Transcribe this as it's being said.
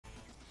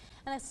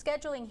And a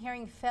scheduling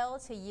hearing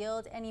failed to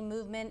yield any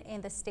movement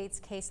in the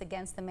state's case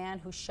against the man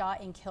who shot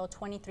and killed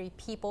 23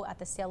 people at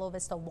the Cielo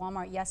Vista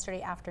Walmart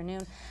yesterday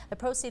afternoon. The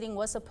proceeding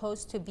was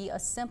supposed to be a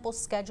simple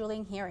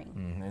scheduling hearing.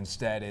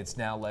 Instead, it's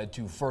now led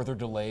to further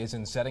delays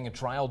in setting a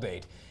trial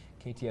date.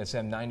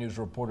 KTSM 9 News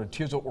reporter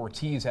Tirza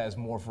Ortiz has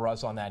more for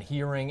us on that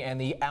hearing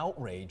and the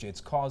outrage it's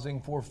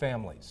causing for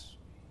families.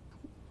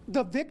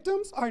 The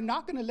victims are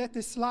not going to let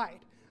this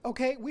slide.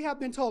 Okay, we have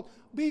been told,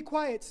 be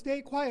quiet,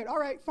 stay quiet. All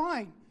right,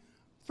 fine.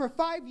 For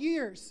 5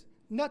 years,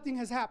 nothing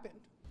has happened.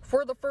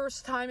 For the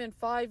first time in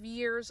 5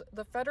 years,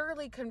 the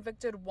federally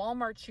convicted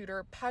Walmart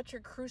shooter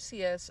Patrick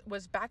Crusius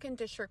was back in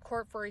district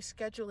court for a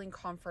scheduling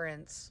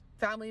conference.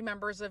 Family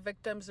members of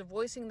victims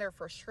voicing their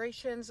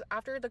frustrations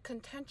after the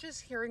contentious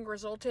hearing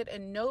resulted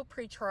in no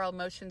pretrial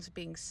motions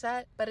being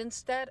set, but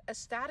instead a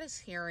status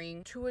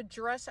hearing to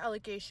address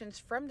allegations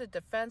from the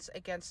defense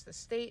against the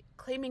state,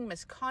 claiming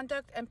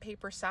misconduct and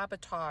paper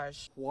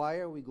sabotage. Why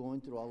are we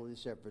going through all of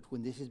this effort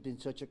when this has been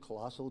such a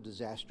colossal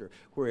disaster,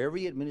 where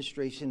every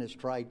administration has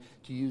tried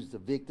to use the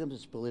victims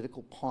as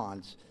political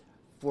pawns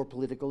for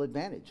political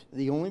advantage?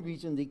 The only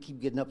reason they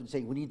keep getting up and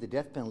saying we need the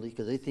death penalty is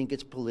because they think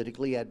it's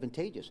politically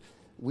advantageous.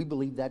 We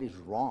believe that is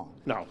wrong.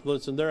 No,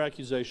 listen, their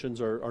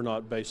accusations are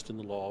not based in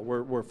the law.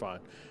 We're fine.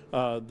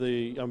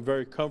 I'm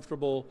very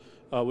comfortable.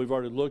 We've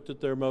already looked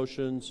at their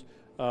motions.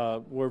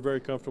 We're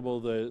very comfortable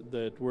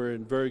that we're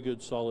in very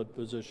good, solid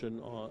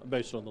position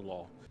based on the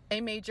law.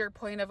 A major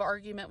point of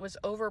argument was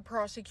over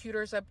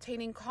prosecutors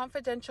obtaining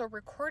confidential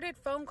recorded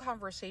phone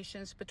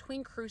conversations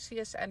between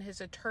Crusius and his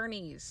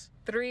attorneys.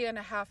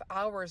 3.5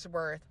 hours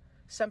worth.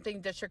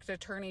 Something District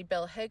Attorney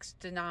Bill Hicks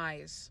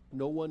denies.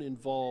 No one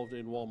involved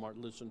in Walmart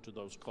listened to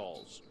those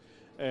calls.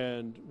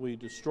 And we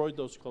destroyed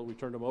those calls. We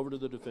turned them over to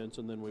the defense,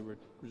 and then we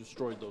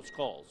destroyed those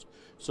calls.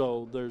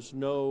 So there's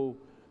no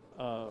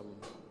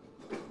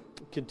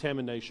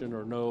contamination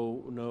or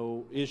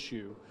no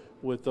issue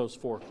with those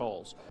 4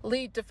 calls.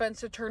 Lead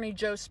Defense Attorney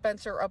Joe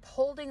Spencer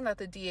upholding that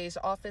the DA's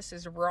office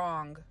is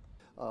wrong.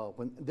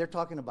 When they're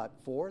talking about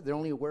 4, they're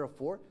only aware of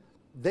 4.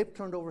 They've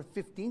turned over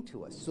 15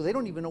 to us, so they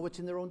don't even know what's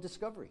in their own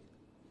discovery.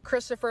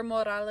 Christopher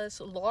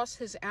Morales lost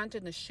his aunt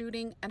in the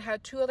shooting and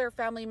had 2 other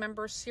family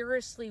members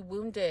seriously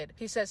wounded.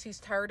 He says he's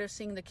tired of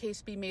seeing the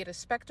case be made a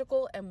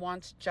spectacle and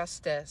wants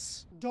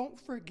justice. Don't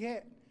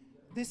forget,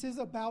 this is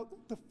about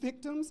the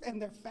victims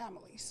and their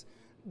families.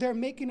 They're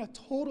making a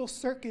total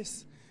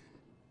circus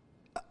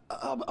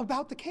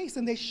about the case,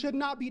 and they should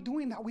not be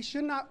doing that. We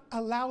should not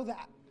allow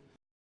that.